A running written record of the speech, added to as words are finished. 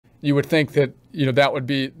you would think that,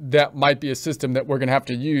 that might be a system that we're going to have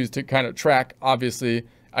to use to kind of track, obviously,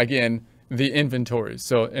 again, the inventory.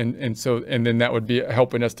 So, and then that would be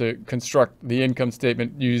helping us to construct the income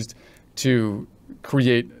statement used to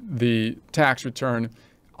create the tax return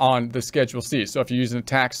on the Schedule C. So if you're using a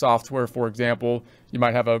tax software, for example, you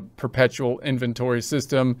might have a perpetual inventory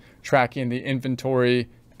system tracking the inventory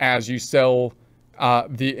as you sell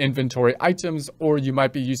the inventory items, or you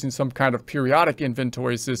might be using some kind of periodic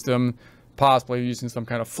inventory system, possibly using some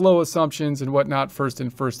kind of flow assumptions and whatnot, first in,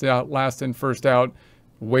 first out, last in, first out,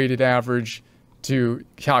 weighted average, to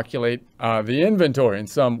calculate the inventory in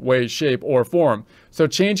some way, shape, or form. So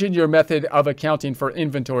changing your method of accounting for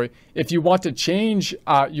inventory. If you want to change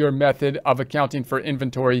your method of accounting for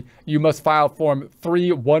inventory, you must file Form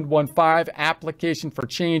 3115, Application for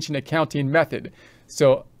Change in Accounting Method.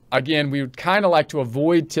 So again, we would kind of like to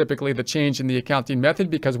avoid typically the change in the accounting method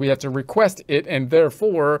because we have to request it, and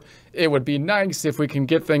therefore it would be nice if we can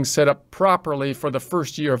get things set up properly for the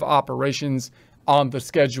first year of operations on the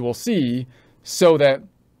Schedule C, so that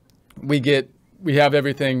we have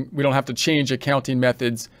everything, we don't have to change accounting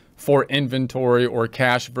methods for inventory or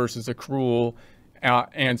cash versus accrual,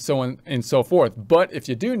 and so on and so forth. But if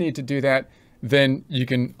you do need to do that, then you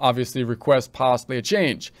can obviously request possibly a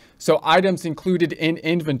change. So items included in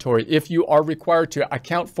inventory. If you are required to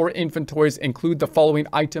account for inventories, include the following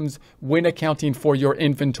items when accounting for your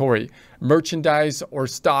inventory: merchandise or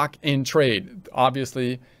stock in trade.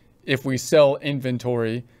 Obviously, if we sell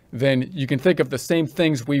inventory, then you can think of the same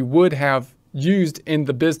things we would have used in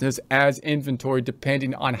the business as inventory,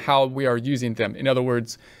 depending on how we are using them. In other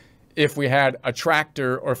words, if we had a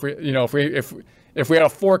tractor, or if we had a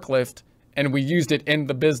forklift and we used it in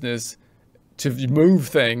the business to move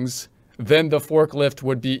things, then the forklift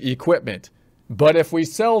would be equipment. But if we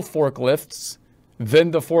sell forklifts,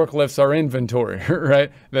 then the forklifts are inventory,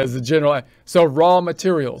 right? That's the general. So raw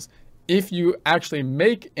materials. If you actually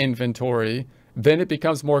make inventory, then it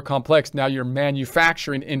becomes more complex. Now you're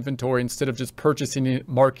manufacturing inventory instead of just purchasing it,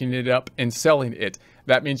 marking it up, and selling it.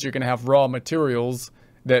 That means you're going to have raw materials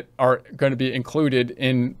that are going to be included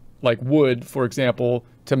in, like wood, for example,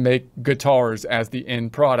 to make guitars as the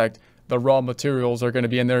end product. The raw materials are going to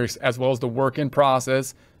be in there, as well as the work in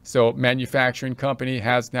process. So manufacturing company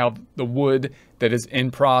has now the wood that is in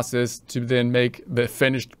process to then make the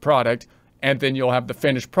finished product, and then you'll have the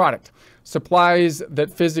finished product. Supplies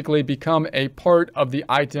that physically become a part of the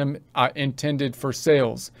item intended for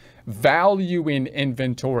sales. Valuing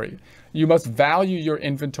inventory. You must value your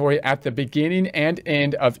inventory at the beginning and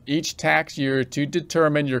end of each tax year to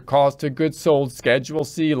determine your cost of goods sold. Schedule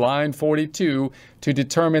C, line 42. To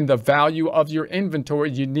determine the value of your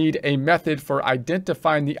inventory, you need a method for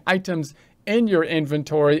identifying the items in your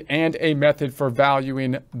inventory and a method for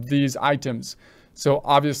valuing these items. So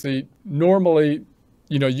obviously, normally,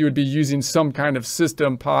 you would be using some kind of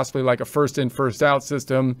system, possibly like a first in, first out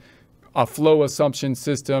system. A flow assumption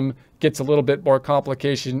system gets a little bit more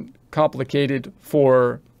complicated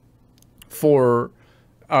for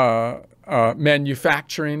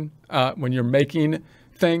manufacturing when you're making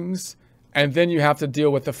things. And then you have to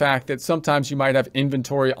deal with the fact that sometimes you might have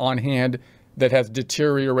inventory on hand that has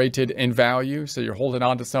deteriorated in value. So you're holding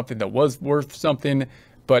on to something that was worth something,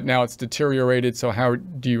 but now it's deteriorated. So how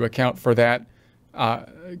do you account for that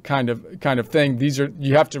kind of thing?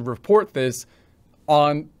 You have to report this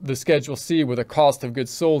on the Schedule C with a cost of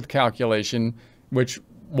goods sold calculation, which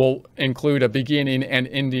will include a beginning and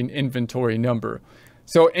ending inventory number.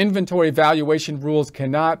 So inventory valuation rules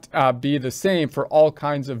cannot be the same for all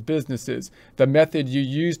kinds of businesses. The method you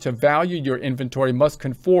use to value your inventory must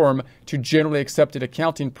conform to generally accepted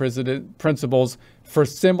accounting principles for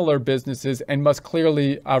similar businesses and must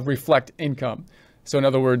clearly reflect income. So in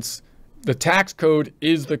other words, the tax code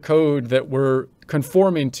is the code that we're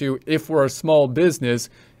conforming to if we're a small business.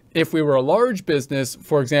 If we were a large business,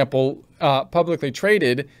 for example, publicly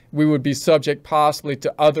traded, we would be subject possibly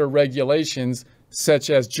to other regulations,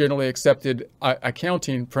 such as generally accepted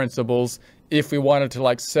accounting principles, if we wanted to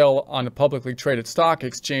like sell on a publicly traded stock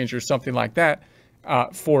exchange or something like that.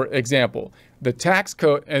 For example, the tax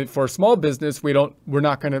code, and for a small business, we're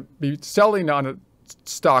not going to be selling on a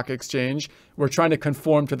stock exchange. We're trying to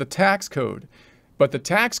conform to the tax code, but the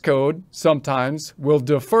tax code sometimes will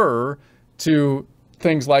defer to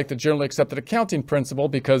things like the generally accepted accounting principle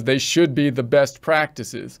because they should be the best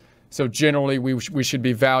practices. So generally we should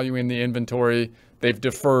be valuing the inventory. They've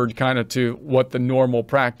deferred kind of to what the normal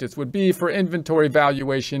practice would be for inventory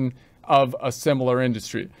valuation of a similar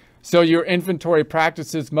industry. So your inventory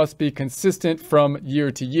practices must be consistent from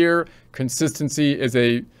year to year. Consistency is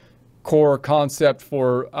a core concept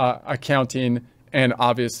for accounting And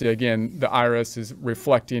obviously, again, the IRS is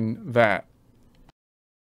reflecting that.